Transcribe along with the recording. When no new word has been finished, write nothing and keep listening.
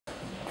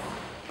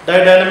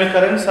Dynamic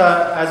currents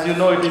are, as you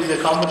know, it is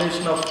a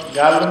combination of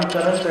galvanic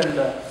current and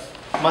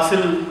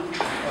muscle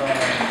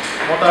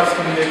motor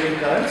stimulating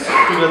currents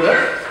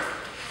together.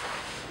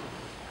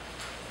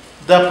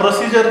 The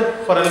procedure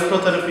for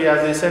electrotherapy,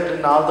 as I said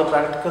in all the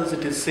practicals,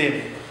 it is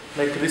same,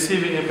 like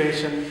receiving a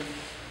patient,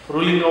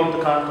 ruling out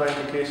the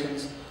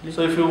contraindications.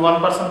 So if one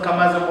person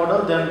come as a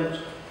model, then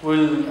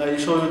I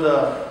show you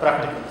the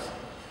practicals.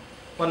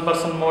 One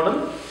person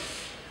model.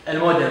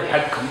 الموديل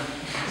حقكم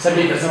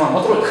سبيك الزمان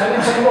مطرود خلينا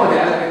نشوف الموديل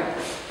على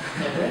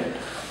Okay.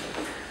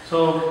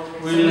 So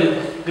we will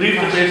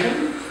greet the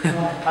patient.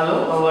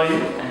 Hello, how are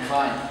you? I'm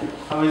fine.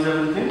 How is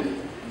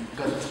everything?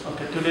 Good.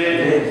 Okay,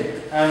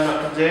 today I am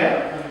Dr. Jaya.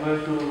 I am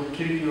going to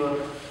treat your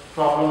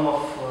problem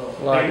of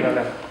pain.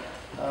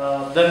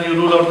 Then you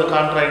rule out the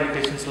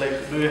contraindications,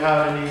 like do you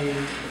have any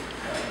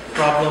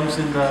problems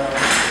in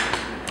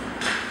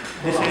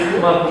this area?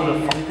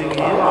 Anything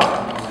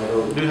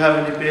here? Do you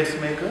have any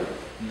pacemaker?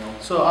 No.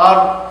 So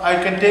I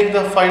can take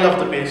the file of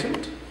the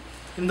patient.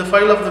 In the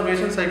file of the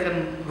patients, I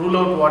can rule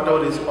out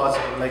whatever is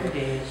possible, like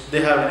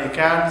they have any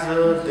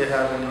cancer, they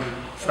have any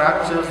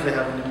fractures, they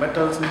have any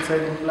metals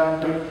inside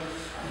implanted,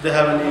 they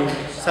have any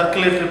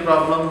circulatory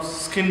problems,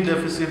 skin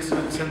deficits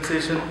with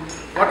sensation,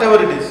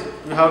 whatever it is,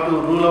 you have to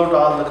rule out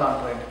all the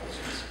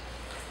contraindications.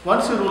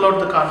 Once you rule out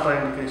the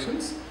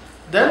contraindications,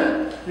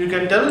 then you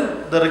can tell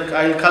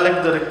I will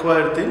collect the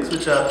required things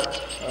which are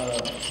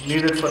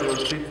needed for your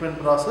treatment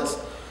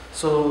process.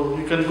 So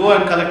you can go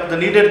and collect the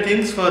needed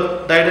things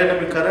for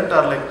dynamic current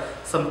are like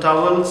some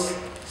towels,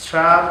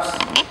 straps,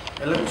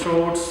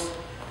 electrodes,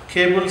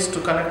 cables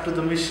to connect to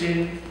the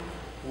machine,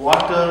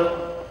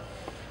 water,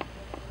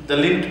 the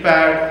lint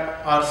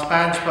pad or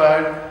sponge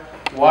pad,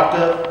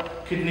 water,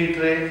 kidney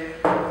tray,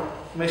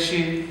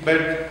 machine,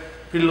 bed,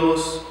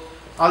 pillows,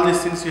 all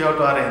these things you have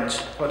to arrange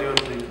for your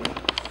treatment.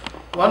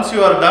 Once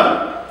you are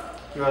done,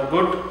 you are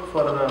good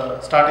for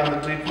starting the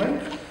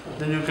treatment,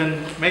 then you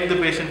can make the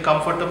patient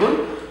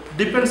comfortable.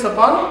 Depends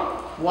upon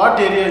what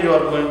area you are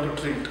going to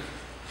treat.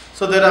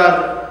 So there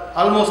are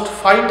almost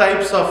 5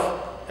 types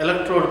of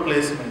electrode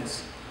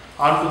placements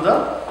onto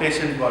the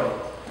patient body.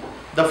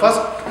 The first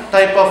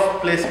type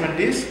of placement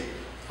is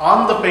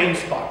on the pain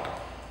spot.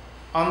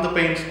 On the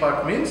pain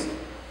spot means,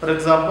 for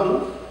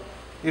example,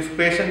 if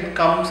patient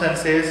comes and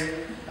says,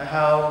 I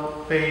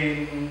have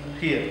pain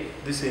here,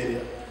 this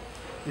area.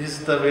 This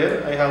is the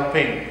where I have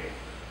pain.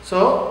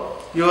 So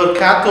your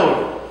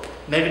cathode,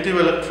 negative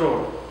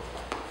electrode,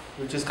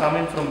 which is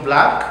coming from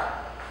black,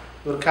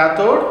 your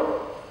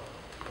cathode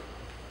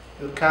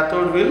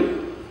will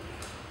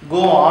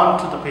go on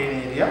to the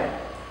pain area,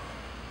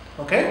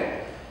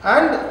 okay,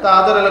 and the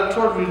other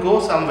electrode will go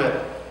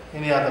somewhere,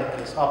 any other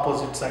place,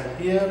 opposite side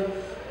here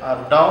or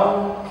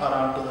down or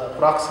onto the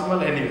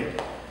proximal, anywhere.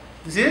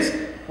 This is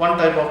one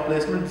type of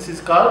placement. This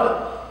is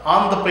called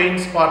on the pain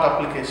spot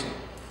application.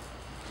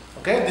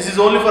 Okay, this is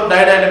only for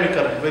dynamic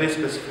current, very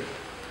specific.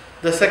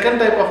 The second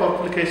type of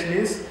application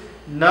is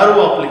nerve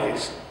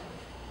application,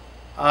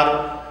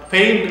 or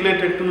pain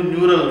related to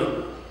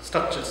neural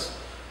structures.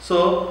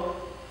 So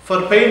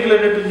for pain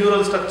related to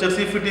neural structures,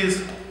 if it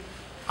is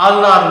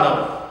ulnar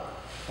nerve,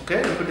 okay,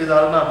 if it is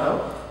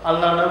ulnar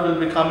nerve will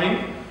be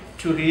coming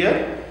to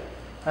here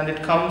and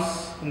it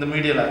comes in the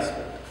medial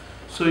aspect.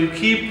 So you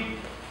keep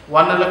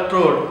one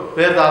electrode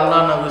where the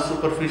ulnar nerve is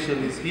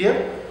superficial is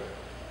here,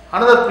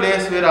 another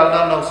place where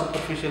ulnar nerve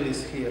superficial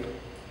is here.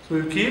 So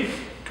you keep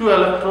 2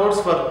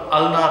 electrodes for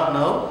ulnar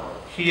nerve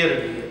here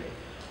and here.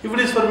 If it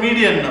is for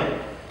median nerve,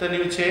 then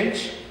you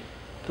change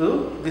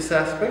to this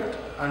aspect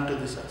and to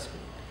this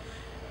aspect.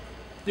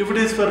 If it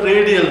is for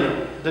radial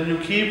nerve, then you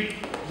keep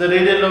the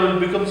radial nerve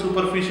will become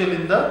superficial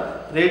in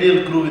the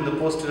radial groove in the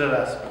posterior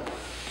aspect.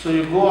 So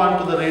you go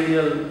on to the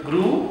radial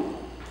groove,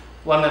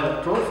 one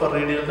electrode for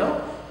radial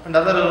nerve and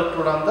other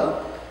electrode on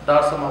the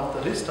dorsum of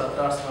the wrist or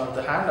dorsum of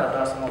the hand or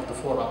dorsum of the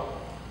forearm,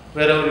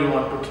 wherever you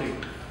want to treat.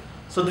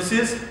 So this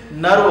is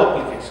nerve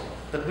application.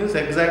 That means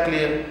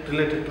exactly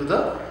related to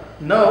the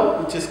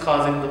nerve which is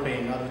causing the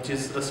pain or which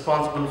is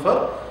responsible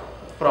for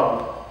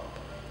problem.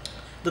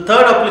 The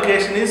third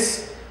application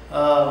is,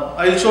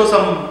 I will show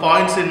some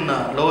points in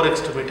lower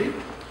extremity.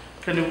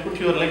 Can you put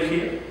your leg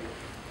here?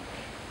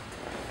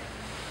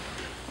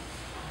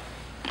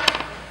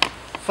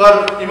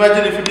 For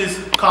imagine if it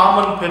is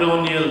common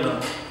peroneal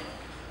nerve.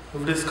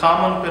 If it is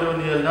common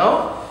peroneal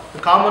nerve, the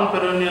common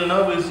peroneal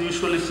nerve is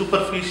usually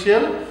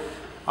superficial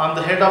on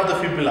the head of the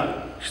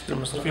fibula.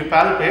 If you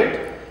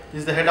palpate, this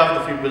is the head of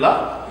the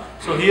fibula.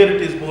 So here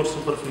it is more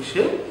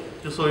superficial.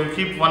 So you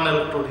keep one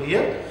electrode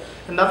here.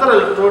 Another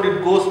electrode,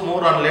 it goes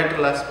more on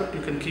lateral aspect.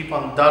 You can keep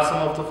on the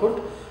dorsum of the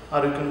foot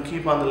or you can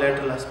keep on the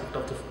lateral aspect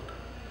of the foot.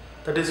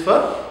 That is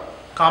for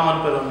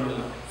common peroneal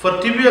nerve. For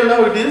tibial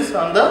nerve, it is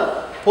on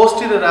the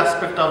posterior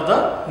aspect of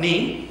the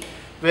knee,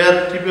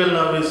 where tibial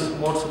nerve is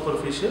more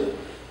superficial.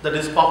 That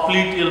is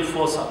popliteal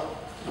fossa.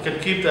 You can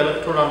keep the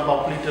electrode on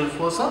popliteal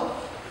fossa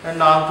and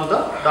on to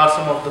the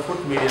dorsum of the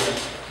foot medial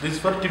aspect. This is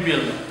for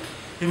tibial nerve.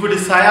 If it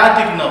is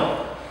sciatic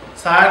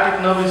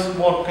nerve is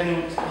more, can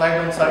you lie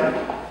down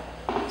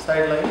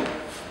side line?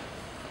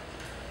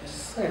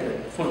 Side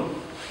line, full.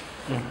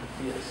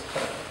 Yes,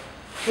 correct.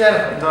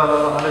 Yeah,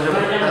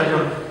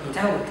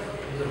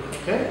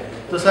 okay.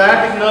 The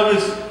sciatic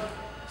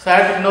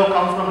nerve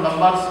comes from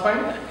lumbar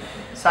spine,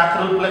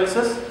 sacral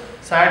plexus.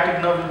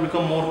 Sciatic nerve will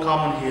become more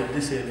common here,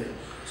 this area.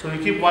 So we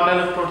keep one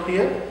electrode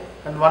here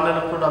and one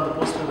electrode on the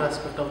posterior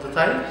aspect of the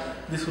thigh.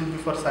 This will be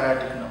for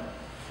sciatic nerve.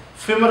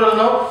 Femoral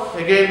nerve,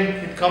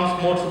 again it comes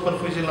more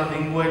superficial on the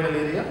inguinal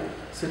area.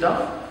 Sit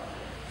down.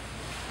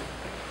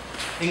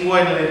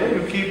 Inguinal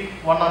area, you keep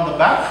one on the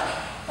back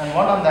and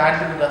one on the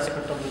anterior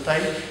aspect of the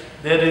thigh.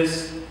 There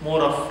is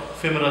more of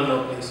femoral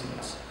nerve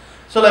placements.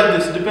 So like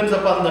this, depends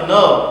upon the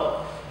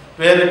nerve,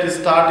 where it is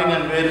starting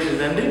and where it is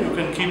ending. You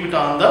can keep it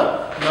on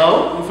the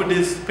nerve if it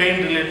is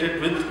pain related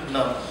with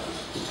nerve.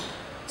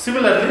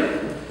 Similarly,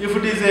 if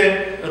it is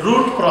a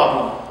root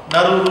problem,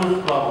 nerve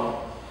root problem.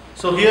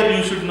 So here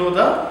you should know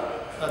the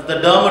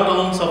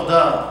dermatomes of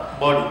the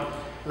body.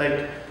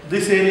 Like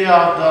this area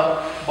of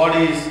the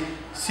body is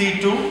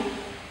C2,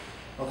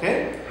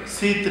 okay,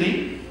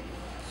 C3,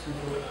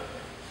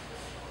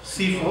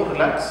 C4,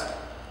 relax,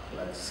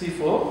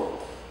 C4,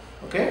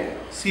 okay,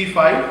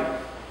 C5,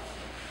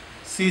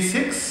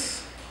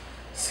 C6,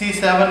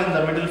 C7 in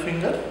the middle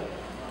finger,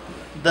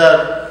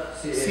 the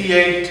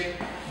C8,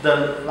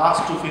 the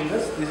last two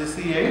fingers, this is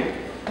C8,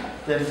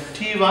 then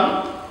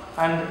T1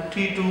 and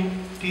T2,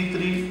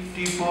 T3,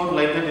 T4,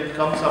 like that it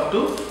comes up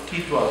to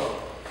T12,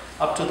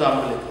 up to the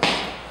umbilicus.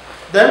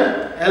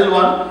 Then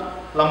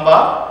L1,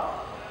 lumbar,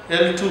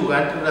 L2,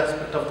 anterior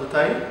aspect of the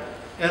thigh,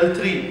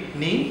 L3,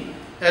 knee,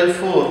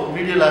 L4,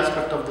 medial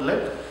aspect of the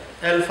leg,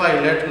 L5,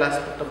 lateral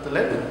aspect of the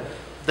leg,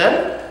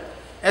 then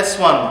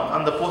S1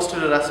 on the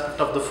posterior aspect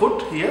of the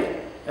foot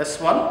here,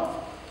 S1,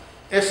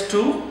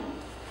 S2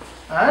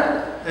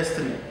 and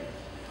S3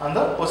 on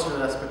the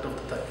posterior aspect of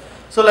the thigh.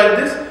 So like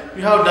this,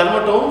 you have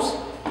dermatomes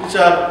which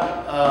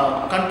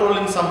are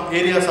controlling some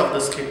areas of the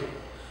skin.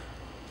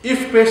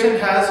 If patient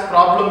has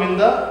problem in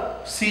the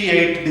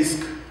C8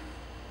 disc,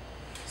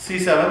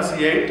 C7,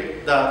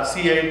 C8, the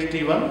C8,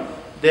 T1,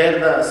 there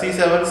the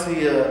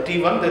C7,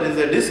 T1, there is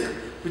a disc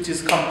which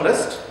is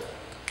compressed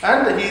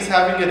and he is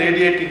having a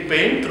radiating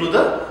pain through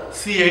the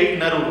C8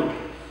 nerve root.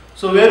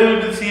 So where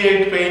will be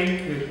C8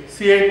 pain?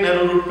 C8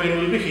 nerve root pain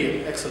will be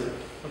here. Excellent.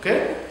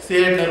 Okay,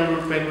 C8 nerve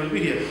root pain will be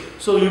here.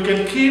 So you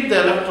can keep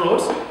the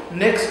electrodes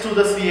next to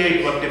the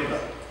C8 vertebra.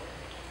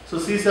 So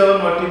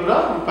C7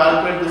 vertebra, you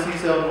palpate the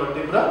C7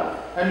 vertebra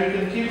and you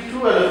can keep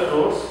two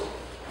electrodes,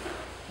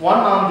 one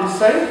on this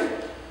side,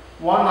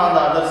 one on the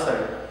other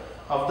side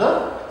of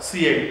the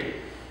C8.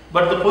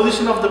 But the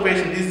position of the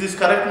patient, is this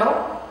correct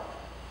now?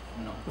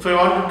 No. If I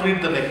want to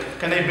treat the neck,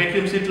 can I make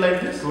him sit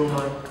like this? Prone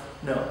lying.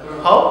 No.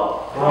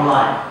 How? Prone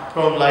lying.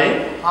 Prone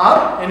lying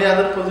or any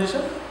other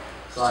position?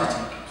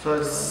 Lying.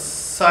 So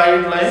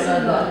side lying.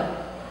 Side lying.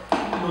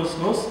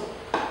 Nose.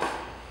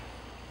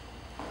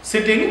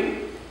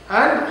 Sitting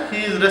and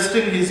he is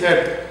resting his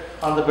head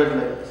on the bed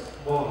like this.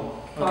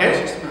 Okay?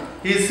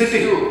 He is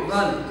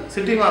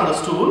sitting on the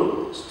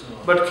stool,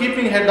 but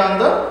keeping head on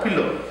the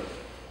pillow.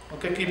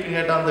 Okay, keeping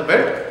head on the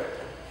bed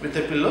with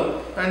a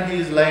pillow and he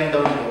is lying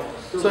down here.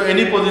 So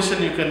any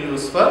position you can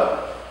use for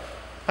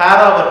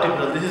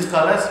paravertebral. This is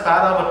called as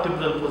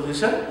paravertebral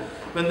position,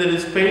 when there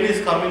is pain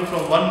is coming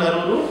from one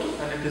nerve root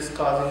and it is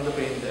causing the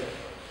pain there.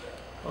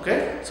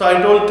 Okay, so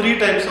I told three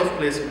types of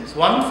placements: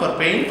 one for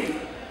pain,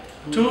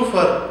 two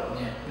for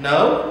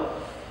nerve,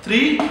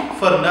 three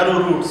for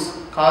nerve roots,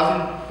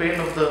 causing pain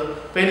of the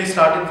pain is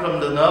starting from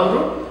the nerve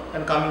root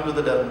and coming to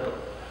the dermatome.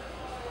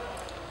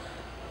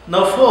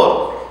 Now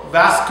 4,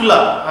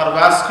 vascular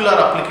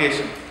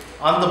application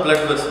on the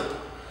blood vessel.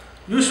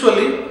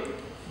 Usually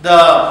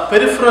the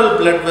peripheral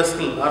blood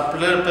vessel or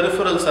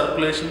peripheral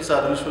circulations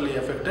are usually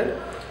affected.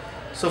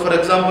 So for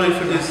example,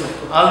 if it is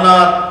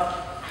ulnar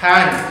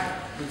hand,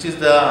 which is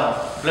the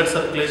blood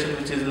circulation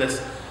which is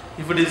less.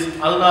 If it is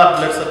ulnar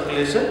blood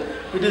circulation,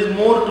 it is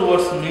more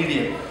towards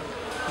median.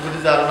 If it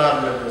is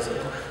ulnar blood vessel,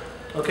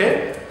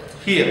 okay,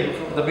 here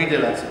the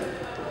medial aspect.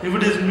 If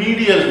it is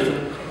medial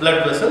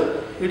blood vessel,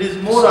 it is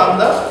more on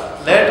the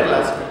lateral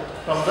aspect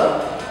from the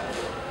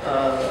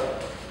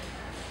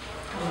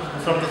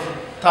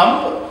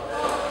thumb,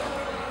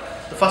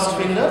 the first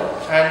finger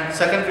and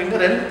second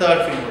finger and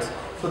third fingers.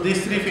 So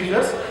these three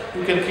fingers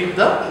you can keep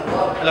the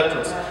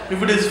electrodes.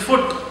 If it is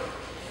foot,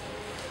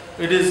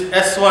 it is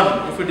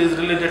S1 if it is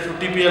related to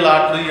tibial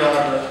artery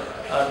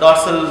or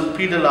dorsal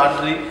pedal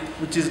artery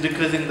which is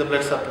decreasing the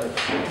blood supply.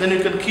 Then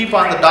you can keep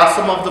on the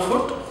dorsum of the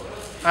foot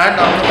and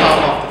on the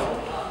palm of the foot.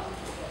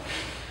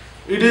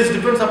 It is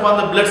depends upon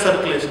the blood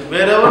circulation.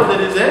 Wherever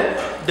there is a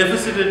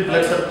deficit in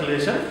blood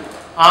circulation,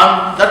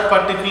 on that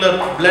particular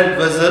blood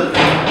vessel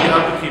you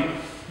have to keep,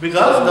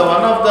 because the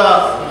one of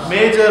the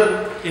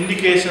major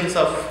indications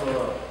of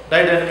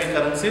dydynamic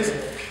currents is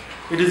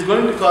it is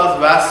going to cause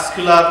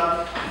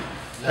vascular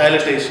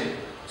dilatation.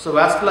 So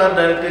vascular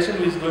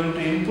dilatation is going to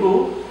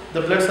improve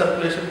the blood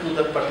circulation to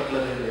that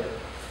particular area.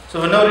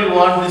 So whenever you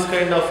want this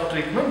kind of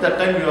treatment, that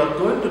time you are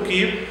going to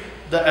keep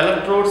the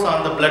electrodes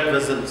on the blood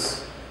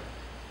vessels.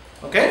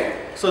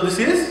 Okay, so this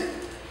is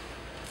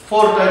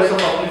 4 types of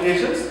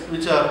applications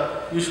which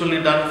are usually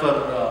done for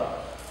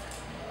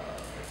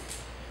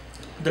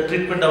the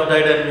treatment of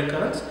dynamic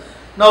currents.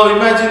 Now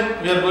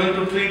imagine we are going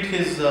to treat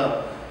his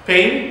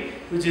pain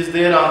which is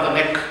there on the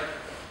neck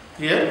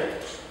here,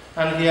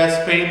 and he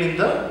has pain in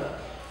the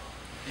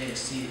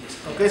C8.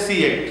 So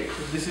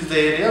this is the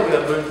area we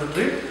are going to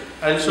treat.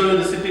 I will show you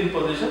the sitting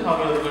position, how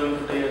we are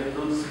going to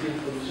do the sitting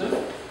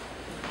position.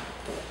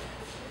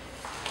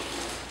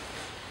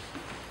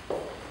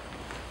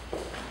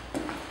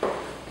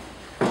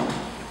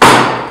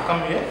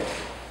 Come here.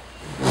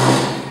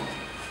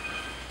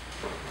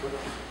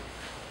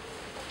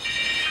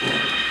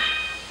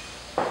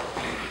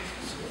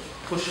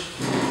 Push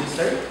this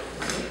side.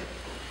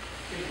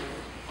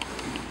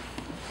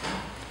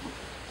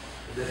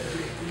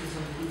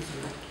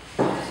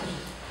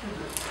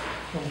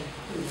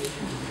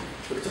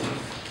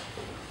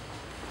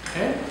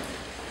 Okay.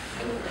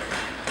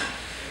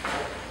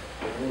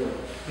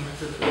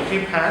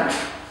 Keep hands,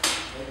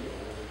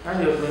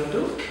 and you are going to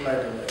lie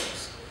down like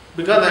this.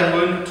 Because I am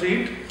going to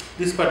treat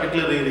this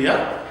particular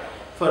area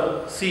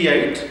for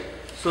C8,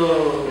 so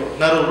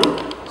narrow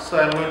root. So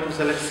I am going to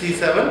select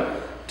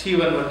C7,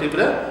 T1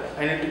 vertebra.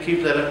 I need to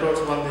keep the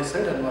electrodes one this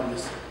side and one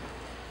this side.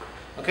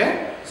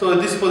 Okay. So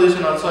this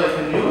position also I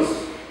can use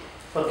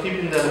for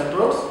keeping the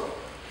electrodes.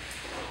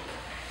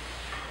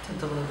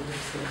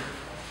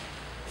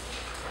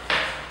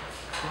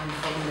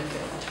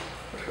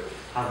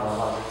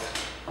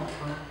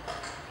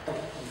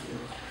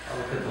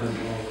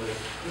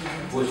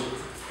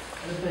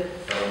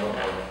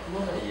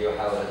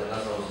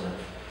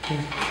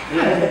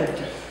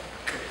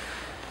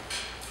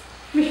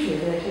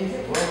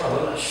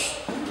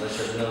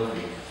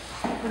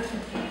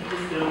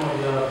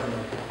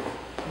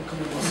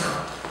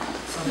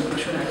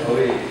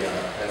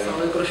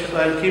 So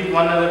I will keep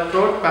one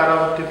electrode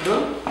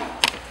paravertebral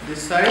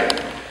this side,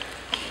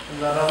 and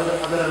the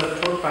other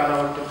electrode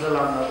paravertebral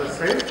on the other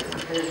side.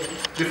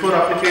 Before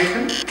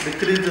application,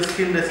 decrease the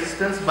skin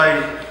resistance by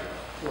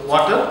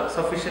water.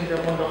 Sufficient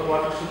amount of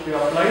water should be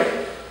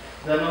applied.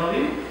 Then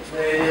only the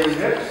area will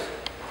get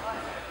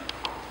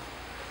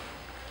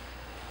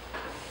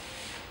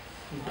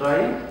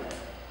dry,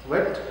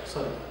 wet.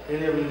 Sorry,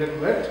 area will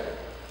get wet.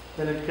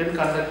 Then it can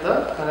conduct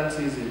the currents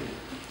easily.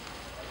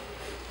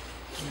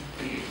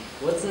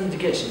 What's the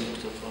indication,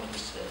 Doctor, for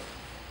this?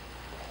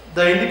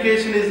 The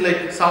indication is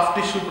like soft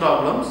tissue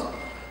problems,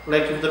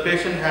 like if the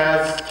patient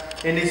has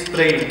any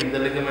sprain in the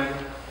ligament,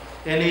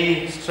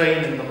 any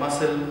strain in the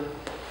muscle,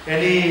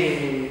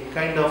 any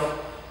kind of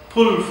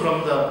pull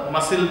from the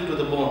muscle to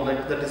the bone,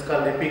 like that is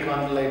called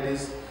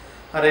epicondylitis,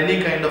 or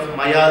any kind of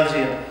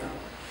myalgia,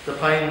 the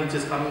pain which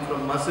is coming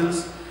from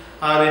muscles,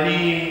 or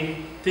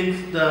any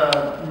things,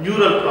 the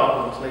neural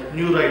problems like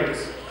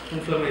neuritis,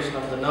 inflammation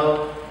of the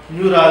nerve,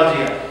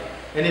 neuralgia,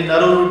 any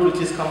nerve root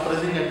which is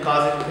compressing and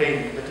causing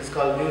pain, that is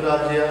called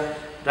neuralgia,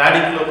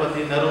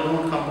 radiculopathy, nerve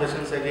root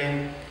compressions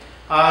again,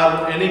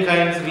 or any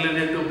kinds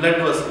related to blood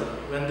vessel,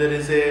 when there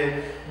is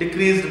a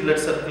decreased blood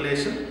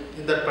circulation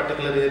in that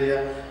particular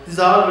area. These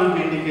all will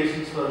be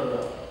indications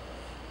for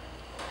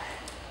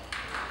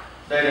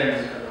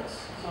dynamic currents.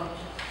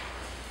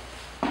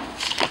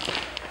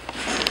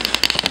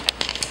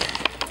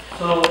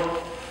 So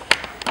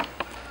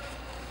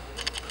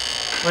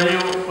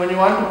when you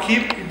want to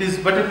keep, it is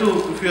better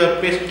to, if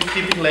your patient is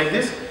keeping like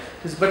this,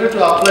 it is better to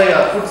apply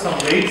or put some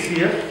weights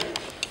here,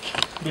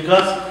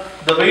 because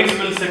the weights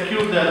will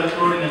secure the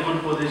electrode in a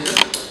good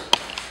position.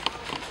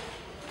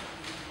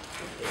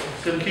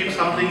 You can keep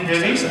something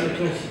heavy,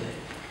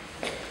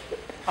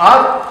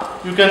 or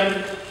you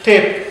can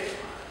tape.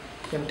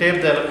 You can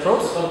tape the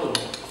electrodes.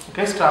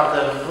 Okay, strap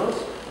the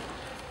electrodes.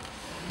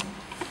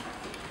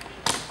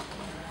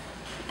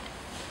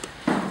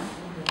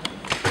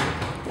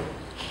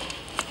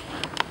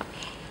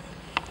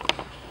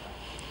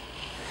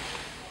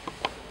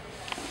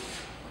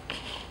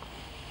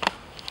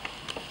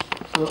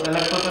 So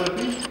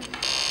electrotherapy,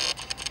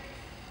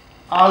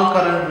 all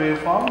current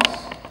waveforms.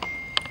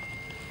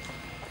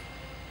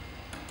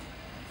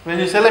 When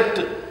you select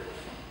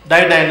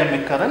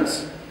didynamic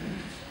currents,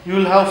 you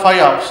will have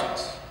 5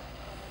 options.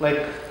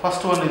 Like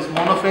first one is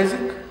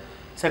monophasic,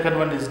 second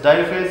one is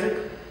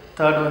diphasic,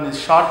 third one is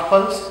short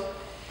pulse,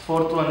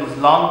 fourth one is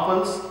long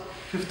pulse,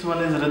 fifth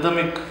one is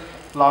rhythmic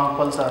long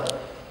pulse or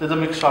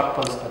rhythmic short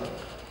pulse current.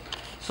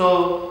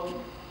 So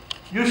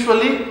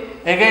usually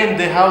again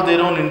they have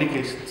their own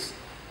indications.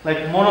 Like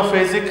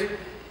monophasic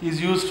is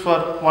used for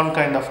one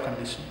kind of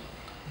condition,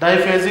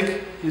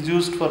 diphasic is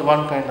used for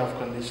one kind of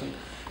condition.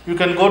 You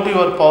can go to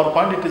your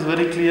PowerPoint, it is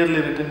very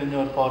clearly written in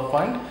your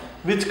PowerPoint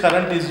which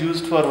current is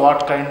used for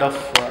what kind of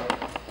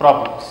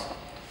problems.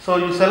 So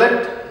you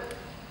select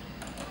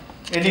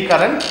any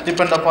current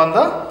depend upon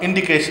the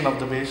indication of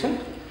the patient.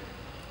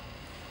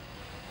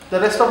 The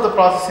rest of the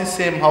process is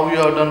same how you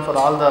have done for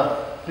all the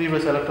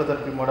previous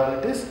electrotherapy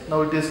modalities.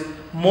 Now it is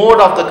mode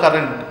of the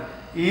current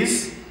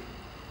is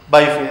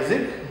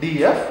biphasic,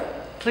 DF.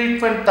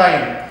 Treatment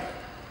time,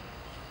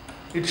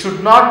 it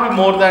should not be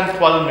more than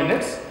 12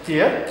 minutes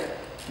here,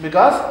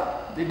 because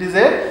it is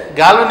a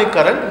galvanic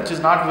current which is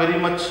not very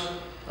much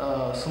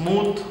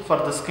smooth for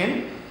the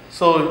skin.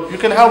 So you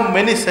can have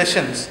many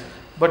sessions,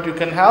 but you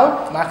can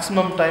have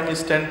maximum time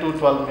is 10 to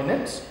 12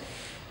 minutes.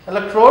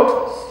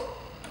 Electrode,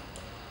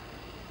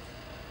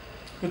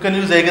 you can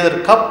use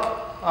either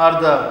cup or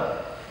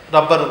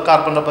the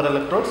carbon rubber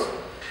electrodes.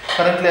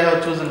 Currently I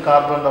have chosen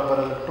carbon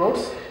rubber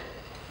electrodes.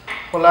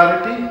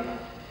 Polarity,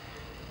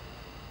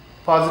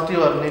 positive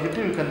or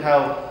negative, you can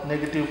have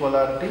negative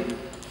polarity.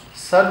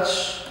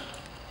 Surge,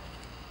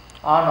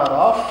 on or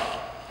off,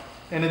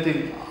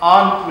 anything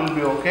on will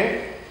be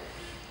okay.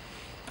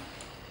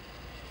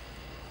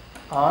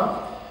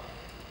 On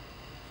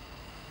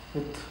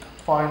with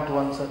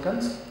 0.1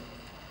 seconds.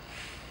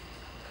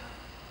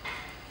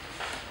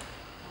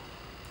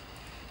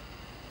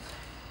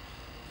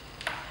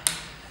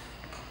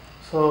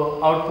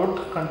 So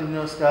output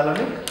continuous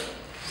galvanic,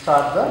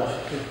 start the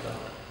treatment.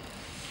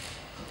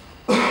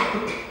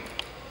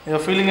 You are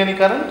feeling any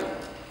current?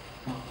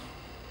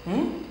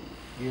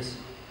 Yes.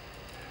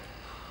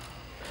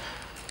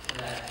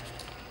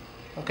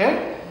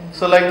 Okay.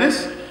 So like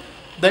this,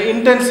 the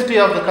intensity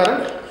of the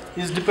current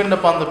is depend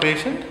upon the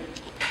patient.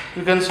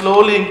 You can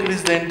slowly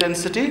increase the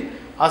intensity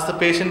as the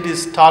patient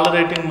is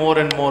tolerating more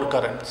and more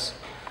currents.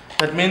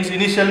 That means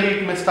initially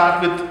it may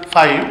start with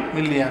 5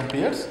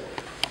 milliamperes.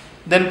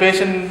 Then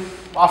patient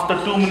after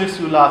 2 minutes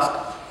you will ask,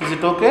 is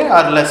it okay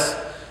or less?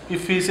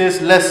 If he says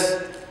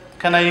less,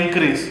 can I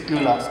increase? You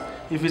will ask.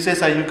 If he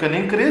says you can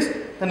increase,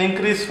 then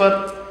increase for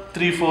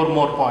 3-4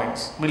 more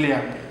points,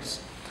 milliamperes.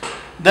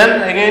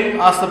 Then again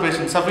ask the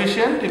patient,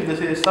 sufficient? If they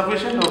say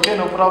sufficient, okay,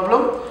 no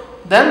problem.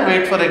 Then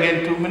wait for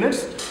again 2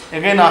 minutes,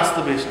 again ask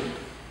the patient,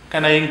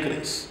 can I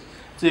increase?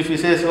 So if he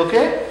says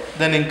okay,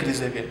 then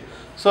increase again.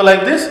 So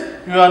like this,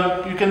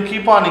 you can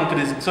keep on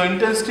increasing. So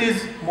intensity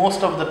is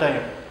most of the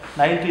time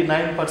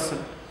 99%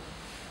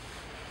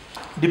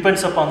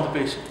 depends upon the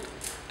patient.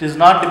 It is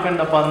not depend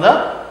upon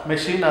the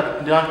machine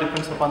or not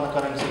depends upon the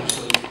current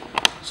usually.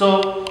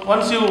 So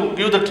once you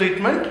give the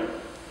treatment,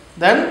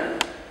 then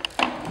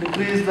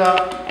decrease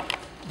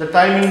the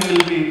timing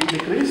will be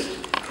decreased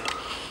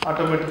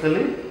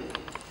automatically.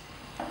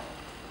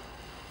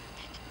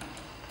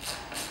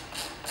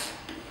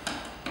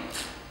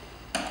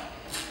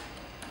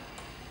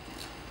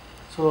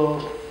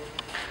 So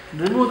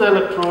remove the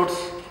electrodes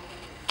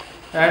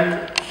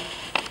and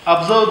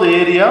observe the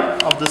area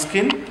of the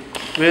skin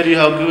where you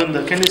have given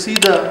the, can you see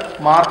the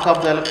mark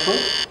of the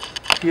electrode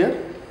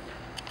here?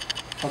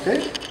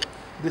 Okay,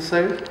 this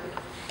side,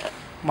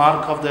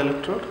 mark of the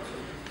electrode.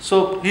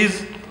 So he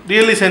is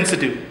really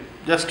sensitive.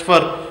 Just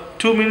for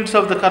 2 minutes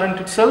of the current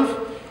itself,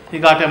 he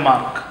got a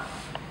mark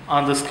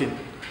on the skin.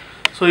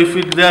 So if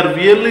they are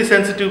really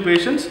sensitive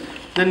patients,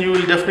 then you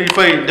will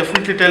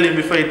definitely tell him,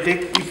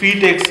 if he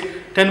takes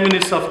 10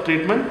 minutes of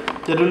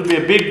treatment, there will be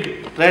a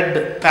big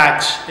red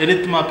patch,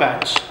 erythema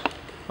patch,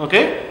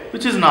 okay,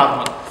 which is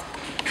normal.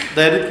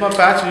 The erythema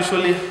patch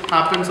usually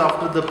happens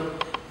after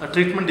the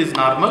treatment is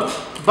normal,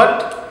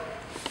 but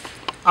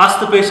ask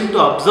the patient to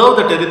observe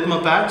that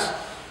erythema patch,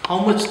 how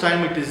much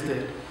time it is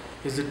there.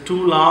 Is it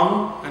too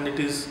long and it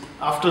is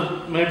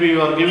after, maybe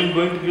you are going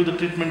to give the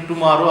treatment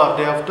tomorrow or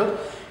day after.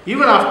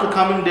 Even after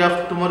coming day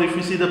after tomorrow, if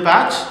you see the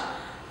patch,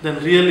 then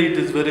really it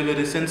is very,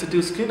 very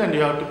sensitive skin and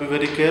you have to be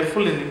very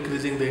careful in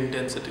increasing the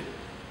intensity.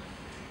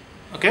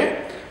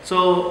 Okay,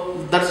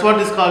 so that's what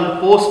is called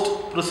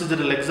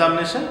post-procedural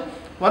examination.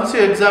 Once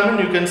you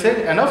examine, you can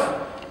say enough.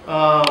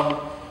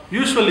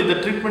 Usually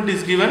the treatment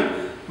is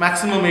given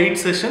maximum 8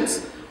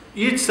 sessions.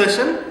 Each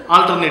session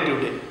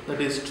alternative day,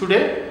 that is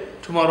today,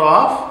 tomorrow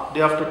off,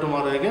 day after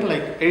tomorrow again,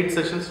 like 8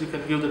 sessions you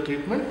can give the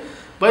treatment.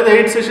 By the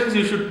 8 sessions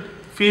you should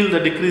feel the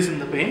decrease in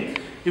the pain.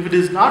 If it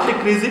is not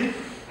decreasing,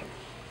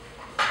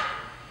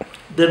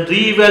 then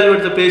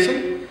re-evaluate the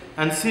patient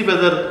and see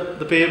whether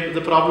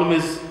the problem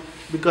is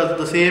because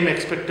the same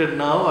expected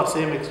nerve or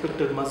same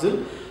expected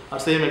muscle or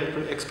same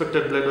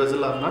expected blood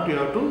vessel or not. You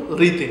have to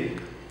rethink.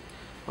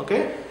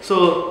 Okay,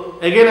 so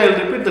again I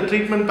will repeat the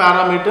treatment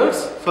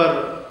parameters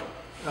for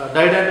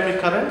dynamic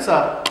currents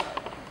are,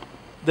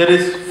 there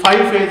is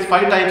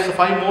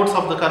 5 modes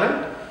of the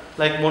current,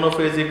 like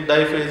monophasic,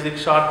 diphasic,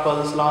 short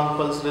pulse, long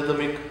pulse,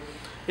 rhythmic,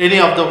 any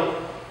of the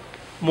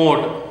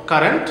mode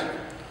current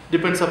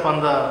depends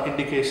upon the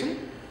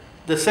indication.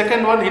 The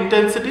second one,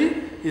 intensity,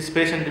 is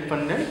patient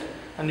dependent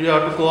and you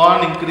have to go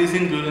on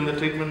increasing during the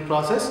treatment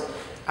process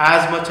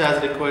as much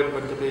as required by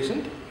the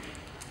patient.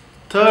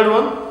 Third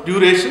one,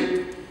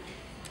 duration,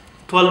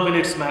 12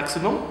 minutes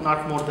maximum,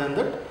 not more than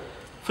that.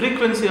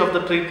 Frequency of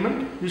the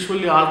treatment,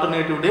 usually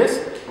alternative days,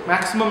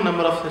 maximum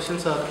number of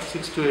sessions are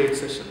 6 to 8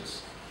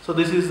 sessions. So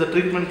this is the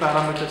treatment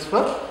parameters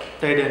for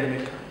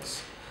dynamic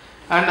currents.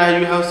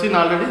 And you have seen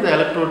already the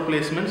electrode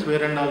placements,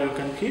 where and all you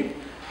can keep,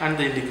 and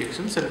the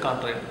indications and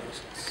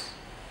contraindications.